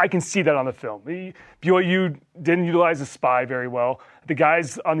I can see that on the film. BYU didn't utilize the spy very well. The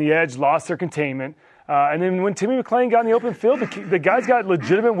guys on the edge lost their containment. And then when Timmy McClain got in the open field, the guys got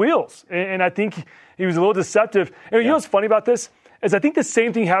legitimate wheels. And I think he was a little deceptive. And you know what's funny about this? Is I think the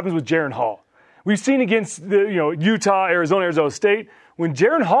same thing happens with Jaren Hall. We've seen against Utah, Arizona State, when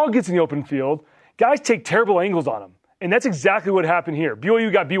Jaren Hall gets in the open field, guys take terrible angles on him. And that's exactly what happened here.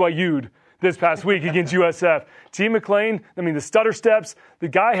 BYU got BYU'd this past week against USF. Tim McClain, the stutter steps, the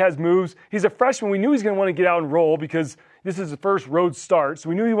guy has moves. He's a freshman. We knew he was going to want to get out and roll because this is the first road start. So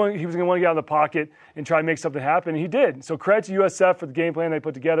we knew he was going to want to get out of the pocket and try to make something happen, and he did. So credit to USF for the game plan they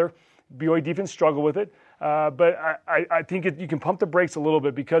put together. BYU defense struggled with it. But I think you can pump the brakes a little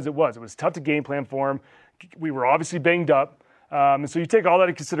bit because it was tough to game plan for him. We were obviously banged up. And so you take all that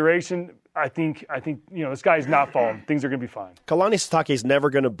into consideration, I think this guy is not falling. Things are going to be fine. Kalani Sitake is never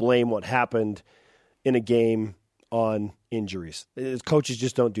going to blame what happened in a game on injuries. His coaches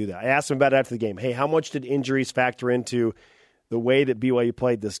just don't do that. I asked him about it after the game. Hey, how much did injuries factor into the way that BYU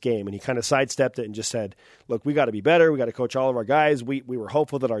played this game? And he kind of sidestepped it and just said, look, we got to be better. We got to coach all of our guys. We were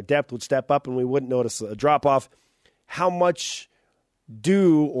hopeful that our depth would step up and we wouldn't notice a drop-off. How much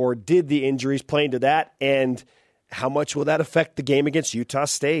did the injuries play into that? And how much will that affect the game against Utah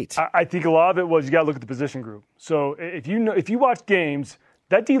State? I think a lot of it was you got to look at the position group. So if you watch games,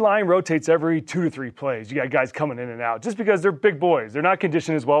 that D-line rotates every 2 to 3 plays. You got guys coming in and out just because they're big boys. They're not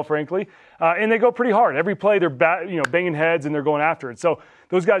conditioned as well, frankly, and they go pretty hard. Every play they're banging heads and they're going after it. So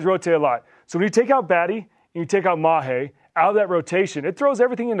those guys rotate a lot. So when you take out Batty and you take out Mahe out of that rotation, it throws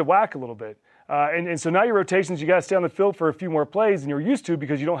everything into whack a little bit. And so now your rotations, you got to stay on the field for a few more plays than you're used to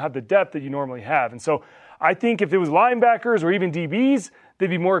because you don't have the depth that you normally have. And so I think if it was linebackers or even DBs, they'd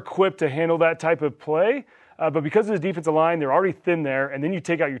be more equipped to handle that type of play. But because of the defensive line, they're already thin there, and then you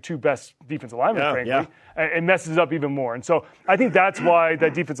take out your 2 best defensive linemen, frankly, it messes it up even more. And so I think that's why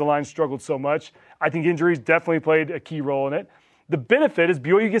that defensive line struggled so much. I think injuries definitely played a key role in it. The benefit is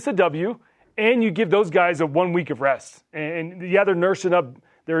BYU gets a W, and you give those guys a 1 week of rest. And they're nursing up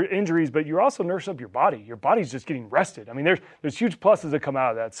their injuries, but you're also nursing up your body. Your body's just getting rested. I mean, there's huge pluses that come out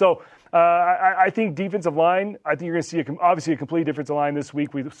of that. So I think defensive line, I think you're going to see obviously a complete defensive line this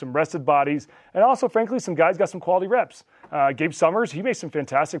week with some rested bodies. And also, frankly, some guys got some quality reps. Gabe Summers, he made some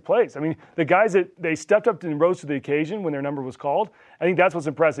fantastic plays. I mean, the guys that they stepped up and rose to the occasion when their number was called, I think that's what's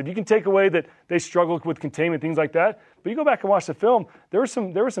impressive. You can take away that they struggled with containment, things like that, but you go back and watch the film, there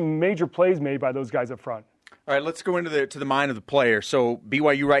were some major plays made by those guys up front. All right, let's go into the mind of the player. So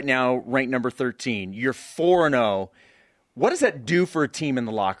BYU right now ranked number 13. You're 4-0. What does that do for a team in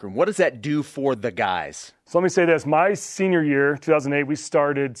the locker room? What does that do for the guys? So let me say this. My senior year, 2008, we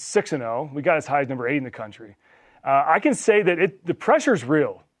started 6-0. We got as high as number 8 in the country. I can say that the pressure's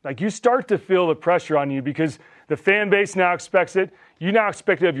real. Like, you start to feel the pressure on you because the fan base now expects it. You now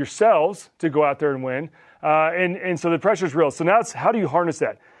expect it of yourselves to go out there and win. And so the pressure's real. So now it's how do you harness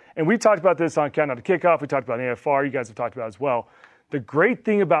that? And we talked about this on Countdown to Kickoff. We talked about AFR. You guys have talked about it as well. The great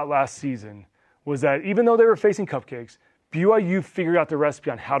thing about last season was that even though they were facing cupcakes, BYU figured out the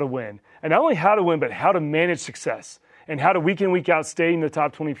recipe on how to win. And not only how to win, but how to manage success and how to week in, week out stay in the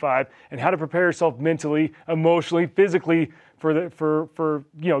top 25 and how to prepare yourself mentally, emotionally, physically for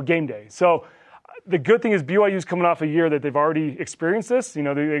game day. So the good thing is BYU's coming off a year that they've already experienced this.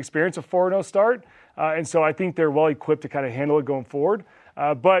 They experienced a 4-0 start. And so I think they're well equipped to kind of handle it going forward.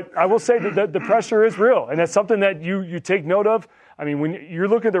 But I will say that the pressure is real, and that's something that you take note of. I mean, when you're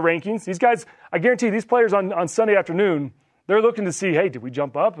looking at the rankings, these guys, I guarantee these players on Sunday afternoon, they're looking to see, hey, did we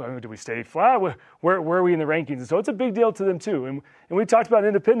jump up? Did we stay flat? Where are we in the rankings? And so it's a big deal to them, too. And we talked about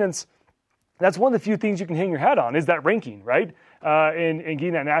independence. That's one of the few things you can hang your hat on is that ranking, right? And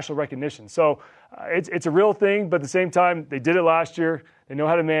getting that national recognition. So it's a real thing, but at the same time, they did it last year. They know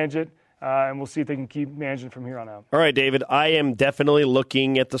how to manage it. And we'll see if they can keep managing from here on out. All right, David, I am definitely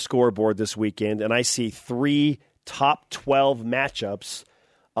looking at the scoreboard this weekend, and I see 3 top 12 matchups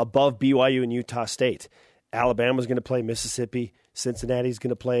above BYU and Utah State. Alabama's going to play Mississippi. Cincinnati's going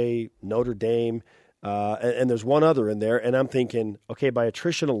to play Notre Dame. And there's one other in there, and I'm thinking, okay, by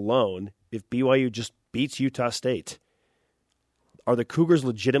attrition alone, if BYU just beats Utah State, are the Cougars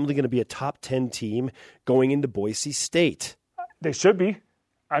legitimately going to be a top 10 team going into Boise State? They should be.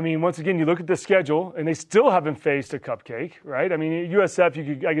 I mean, once again, you look at the schedule, and they still haven't faced a cupcake, right? I mean,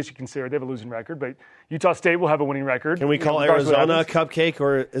 USF, I guess you consider they have a losing record, but Utah State will have a winning record. Can we call Arizona a cupcake,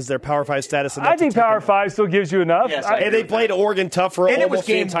 or is their Power 5 status enough? I think Power 5 still gives you enough. Yes, and they played Oregon tough for almost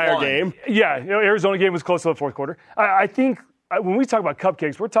the entire game. Yeah, Arizona game was close to the fourth quarter. I think when we talk about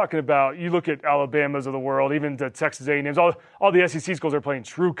cupcakes, we're talking about, you look at Alabama's of the world, even the Texas A&M's, all the SEC schools are playing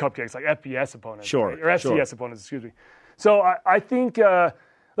true cupcakes, like FBS opponents. Sure. Right? Or FCS opponents, excuse me. So I think, I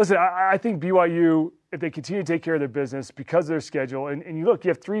think BYU, if they continue to take care of their business because of their schedule, and you look, you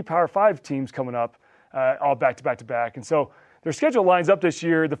have 3 Power 5 teams coming up, all back-to-back. And so their schedule lines up this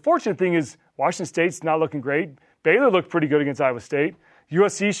year. The fortunate thing is Washington State's not looking great. Baylor looked pretty good against Iowa State.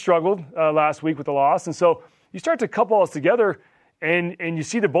 USC struggled last week with the loss. And so you start to couple all this together, and you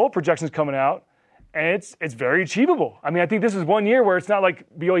see the bowl projections coming out, and it's very achievable. I mean, I think this is one year where it's not like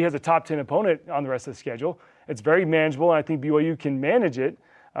BYU has a top 10 opponent on the rest of the schedule. It's very manageable, and I think BYU can manage it.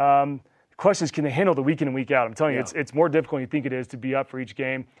 The question is, can they handle the week in and week out? I'm telling you, it's more difficult than you think it is to be up for each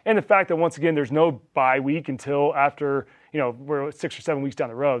game. And the fact that, once again, there's no bye week until after, we're 6 or 7 weeks down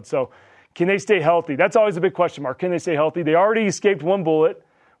the road. So can they stay healthy? That's always a big question mark. Can they stay healthy? They already escaped one bullet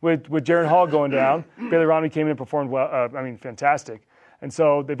with Jaren Hall going down. Baylor Romney came in and performed well. Fantastic. And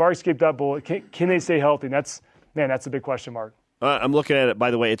so they've already escaped that bullet. Can they stay healthy? And that's a big question mark. I'm looking at it,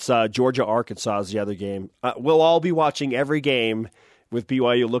 by the way. It's Georgia-Arkansas is the other game. We'll all be watching every game with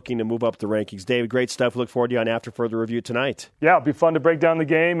BYU looking to move up the rankings. David, great stuff. We look forward to you on After Further Review tonight. Yeah, it'll be fun to break down the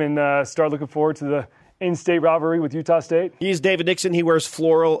game and start looking forward to the in-state rivalry with Utah State. He's David Nixon. He wears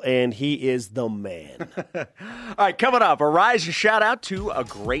floral, and he is the man. All right, coming up, a rise and shout-out to a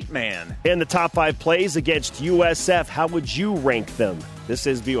great man. In the top 5 plays against USF, how would you rank them? This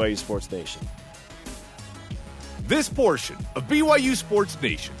is BYU Sports Nation. This portion of BYU Sports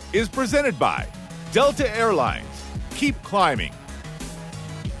Nation is presented by Delta Airlines. Keep climbing.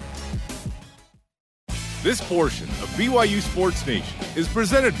 This portion of BYU Sports Nation is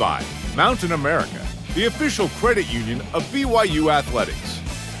presented by Mountain America, the official credit union of BYU Athletics.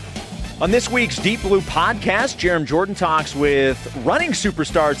 On this week's Deep Blue podcast, Jerem Jordan talks with running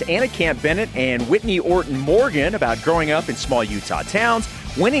superstars Anna Camp Bennett and Whitney Orton Morgan about growing up in small Utah towns,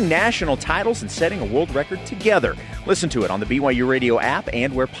 winning national titles, and setting a world record together. Listen to it on the BYU Radio app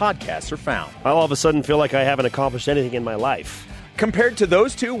and where podcasts are found. I all of a sudden feel like I haven't accomplished anything in my life. Compared to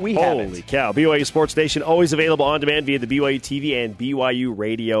those two, we haven't. Holy cow. BYU Sports Nation, always available on demand via the BYU TV and BYU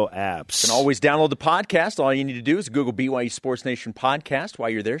Radio apps. You can always download the podcast. All you need to do is Google BYU Sports Nation podcast.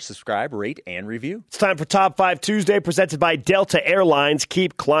 While you're there, subscribe, rate, and review. It's time for Top 5 Tuesday, presented by Delta Airlines.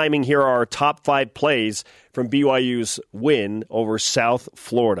 Keep climbing. Here are our top 5 plays from BYU's win over South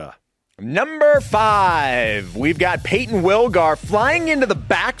Florida. Number 5, we've got Peyton Wilgar flying into the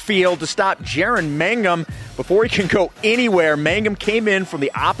backfield to stop Jaron Mangum before he can go anywhere. Mangum came in from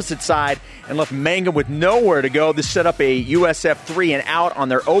the opposite side and left Mangum with nowhere to go. This set up a USF 3 and out on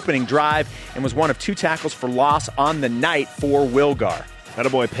their opening drive and was one of 2 tackles for loss on the night for Wilgar.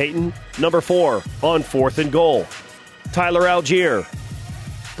 Attaboy, Peyton. Number 4, on 4th and goal. Tyler Algier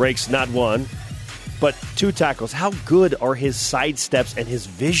breaks not 1, but 2 tackles. How good are his sidesteps and his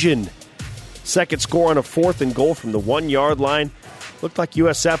vision? Second score on a 4th and goal from the 1-yard line. Looked like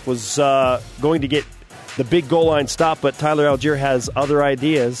USF was going to get the big goal line stop, but Tyler Algier has other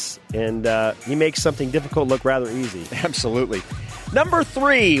ideas, and he makes something difficult look rather easy. Absolutely. Number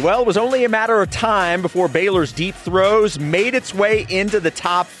 3, well, it was only a matter of time before Baylor's deep throws made its way into the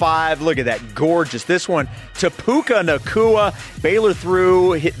top 5. Look at that, gorgeous. This one to Puka Nacua. Baylor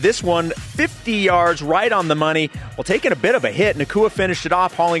threw this one 50 yards right on the money. While taking a bit of a hit, Nacua finished it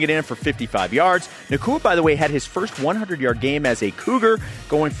off, hauling it in for 55 yards. Nacua, by the way, had his first 100-yard game as a Cougar,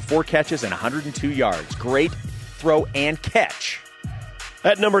 going for 4 catches and 102 yards. Great throw and catch.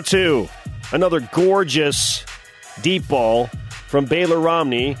 At number 2, another gorgeous deep ball from Baylor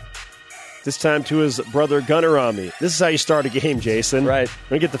Romney, this time to his brother Gunnar Romney. This is how you start a game, Jason. Right. Want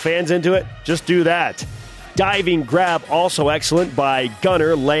to get the fans into it? Just do that. Diving grab, also excellent by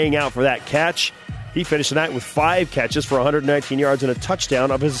Gunnar, laying out for that catch. He finished the night with 5 catches for 119 yards and a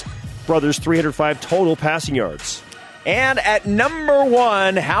touchdown of his brother's 305 total passing yards. And at number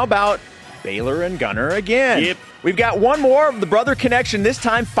 1, how about Baylor and Gunnar again? Yep. We've got one more of the brother connection, this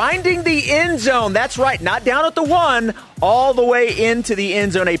time finding the end zone. That's right, not down at the 1, all the way into the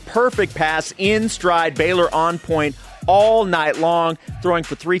end zone. A perfect pass in stride. Baylor on point all night long, throwing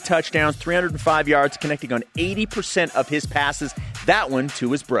for 3 touchdowns, 305 yards, connecting on 80% of his passes. That one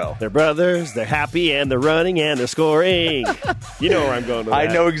to his bro. They're brothers, they're happy, and they're running, and they're scoring. You know where I'm going with that.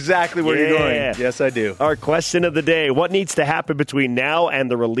 I know exactly where you're going. Yes, I do. Our question of the day, what needs to happen between now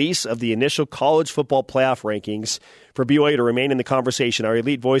and the release of the initial college football playoff rankings for BYU to remain in the conversation. Our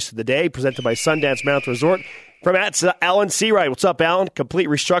elite voice of the day, presented by Sundance Mountain Resort. From Alan Seawright. What's up, Alan? Complete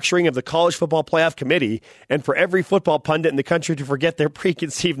restructuring of the College Football Playoff Committee, and for every football pundit in the country to forget their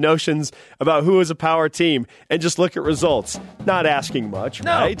preconceived notions about who is a power team and just look at results. Not asking much,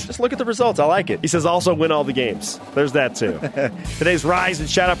 right? Just look at the results. I like it. He says also win all the games. There's that, too. Today's Rise and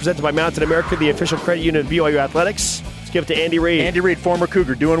Shout Out presented by Mountain America, the official credit union of BYU Athletics. Give it to Andy Reid. Andy Reid, former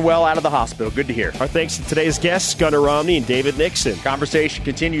Cougar, doing well out of the hospital. Good to hear. Our thanks to today's guests, Gunnar Romney and David Nixon. Conversation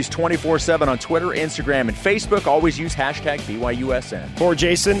continues 24/7 on Twitter, Instagram, and Facebook. Always use hashtag BYUSN. For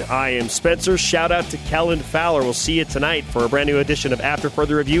Jason, I am Spencer. Shout out to Kellen Fowler. We'll see you tonight for a brand new edition of After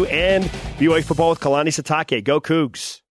Further Review and BYU Football with Kalani Sitake. Go Cougs.